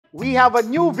We have a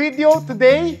new video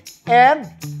today and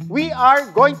we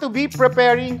are going to be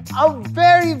preparing a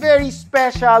very, very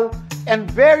special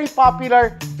and very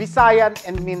popular Visayan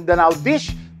and Mindanao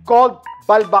dish called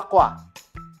Balbacua.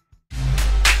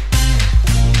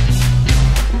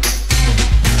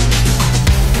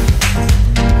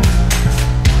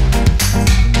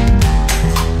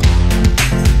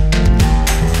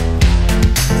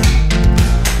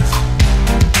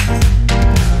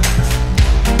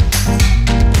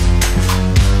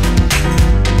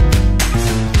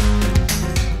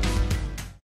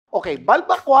 Okay,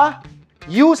 Balbacua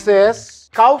uses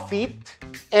cow feet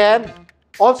and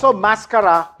also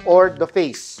mascara or the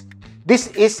face. This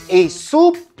is a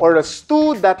soup or a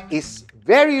stew that is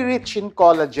very rich in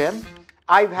collagen.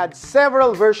 I've had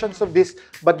several versions of this,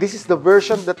 but this is the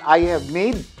version that I have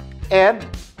made. And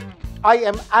I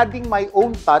am adding my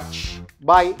own touch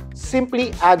by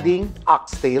simply adding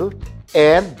oxtail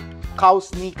and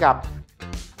cow's kneecap.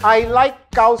 I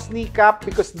like cow's kneecap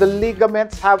because the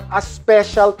ligaments have a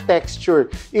special texture.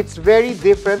 It's very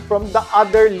different from the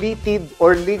other litid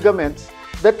or ligaments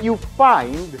that you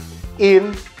find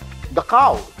in the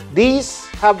cow. These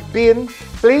have been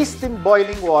placed in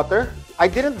boiling water. I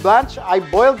didn't blanch. I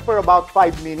boiled for about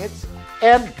 5 minutes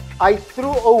and I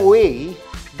threw away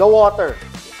the water.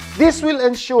 This will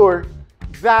ensure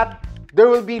that there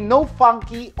will be no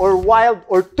funky or wild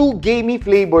or too gamey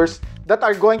flavors that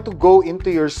are going to go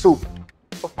into your soup.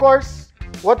 Of course,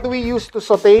 what do we use to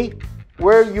saute?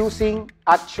 We're using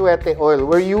achuete oil.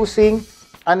 We're using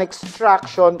an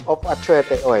extraction of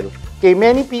achuete oil. Okay,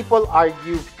 many people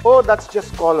argue, oh, that's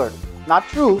just color. Not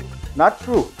true, not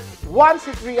true. Once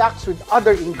it reacts with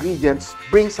other ingredients,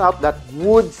 brings out that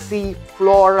woodsy,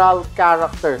 floral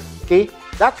character. Okay,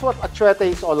 that's what achuete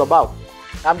is all about.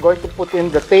 I'm going to put in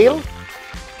the tail.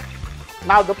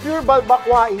 Now, the pure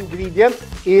Balbacua ingredient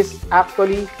is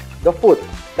actually the foot.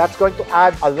 That's going to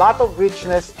add a lot of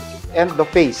richness and the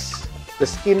face, the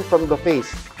skin from the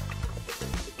face.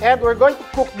 And we're going to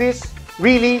cook this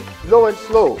really low and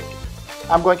slow.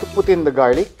 I'm going to put in the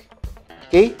garlic.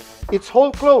 Okay? It's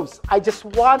whole cloves. I just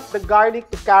want the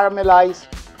garlic to caramelize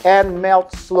and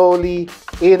melt slowly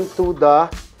into the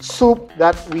soup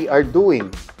that we are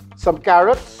doing. Some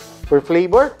carrots for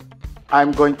flavor.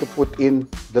 I'm going to put in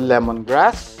the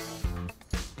lemongrass,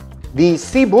 the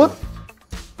sibut,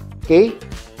 okay,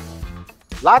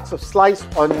 lots of sliced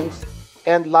onions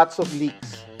and lots of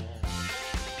leeks,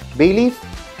 bay leaf,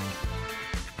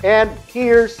 and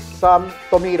here's some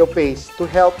tomato paste to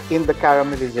help in the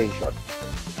caramelization.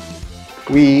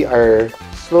 We are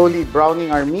slowly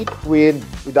browning our meat with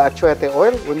the achuete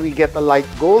oil. When we get a light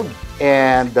gold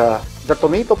and the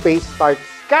tomato paste starts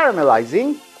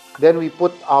caramelizing, then we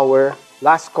put our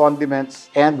last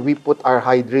condiments and we put our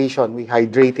hydration. We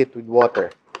hydrate it with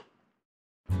water.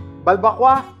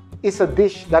 Balbacua is a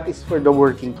dish that is for the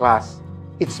working class.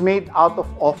 It's made out of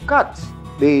offcuts.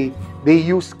 They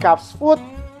use calf's foot,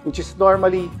 which is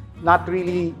normally not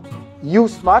really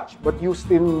used much, but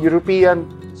used in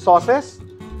European sauces.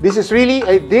 This is really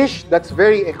a dish that's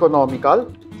very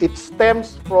economical. It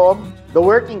stems from the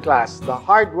working class, the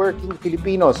hard-working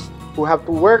Filipinos who have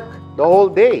to work the whole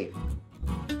day.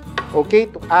 Okay,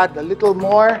 to add a little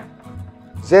more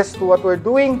zest to what we're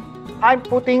doing, I'm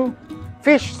putting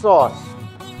fish sauce.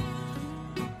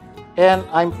 And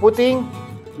I'm putting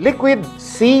liquid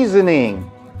seasoning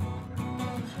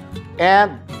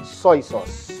and soy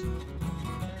sauce.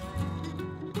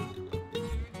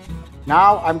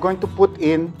 Now, I'm going to put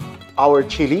in our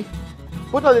chili.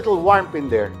 Put a little warmth in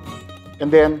there. And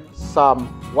then some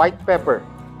white pepper.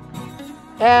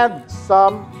 And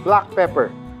some black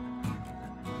pepper.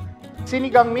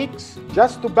 Sinigang mix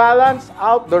just to balance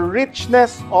out the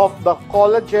richness of the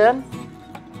collagen,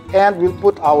 and we'll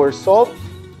put our salt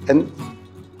and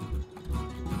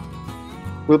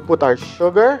we'll put our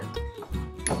sugar.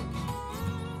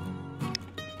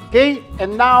 Okay,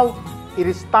 and now it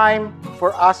is time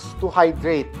for us to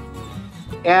hydrate,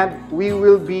 and we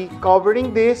will be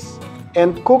covering this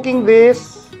and cooking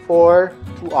this for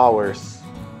 2 hours.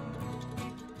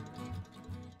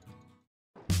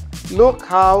 Look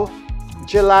how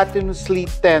gelatinously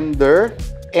tender,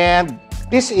 and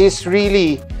this is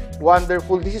really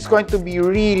wonderful. This is going to be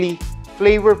really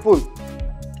flavorful.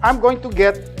 I'm going to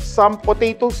get some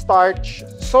potato starch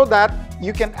so that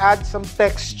you can add some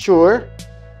texture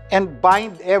and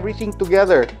bind everything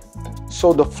together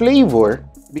so the flavor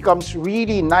becomes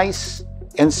really nice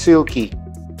and silky.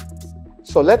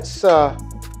 So let's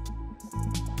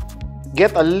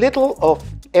get a little of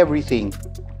everything.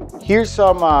 Here's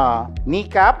some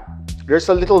kneecap. There's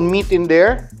a little meat in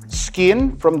there.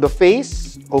 Skin from the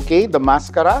face. Okay, the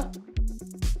mascara.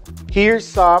 Here's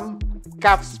some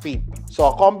calf's feet. So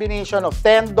a combination of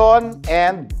tendon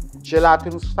and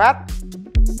gelatinous fat.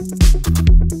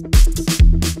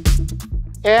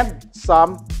 And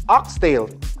some oxtail.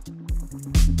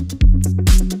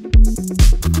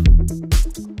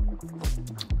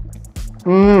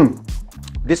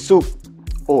 This soup,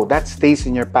 oh, that stays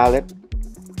in your palate.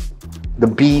 The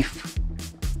beef.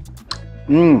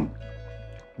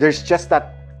 There's just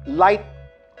that light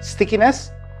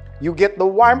stickiness. You get the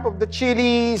warmth of the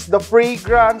chilies, the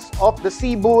fragrance of the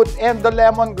sibut and the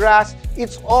lemongrass.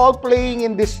 It's all playing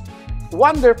in this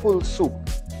wonderful soup.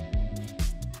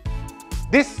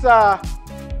 This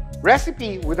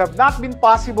recipe would have not been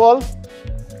possible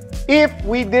if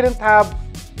we didn't have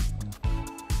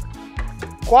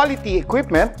quality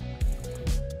equipment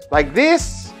like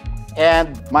this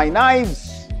and my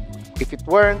knives, if it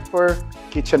weren't for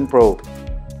Kitchen Pro.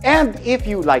 And if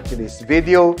you like this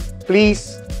video,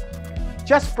 please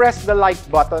just press the like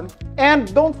button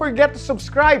and don't forget to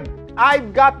subscribe.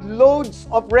 I've got loads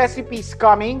of recipes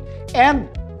coming, and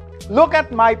look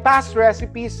at my past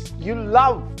recipes. You'll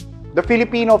love the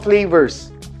Filipino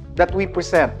flavors that we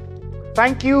present.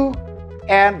 Thank you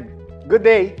and good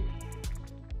day.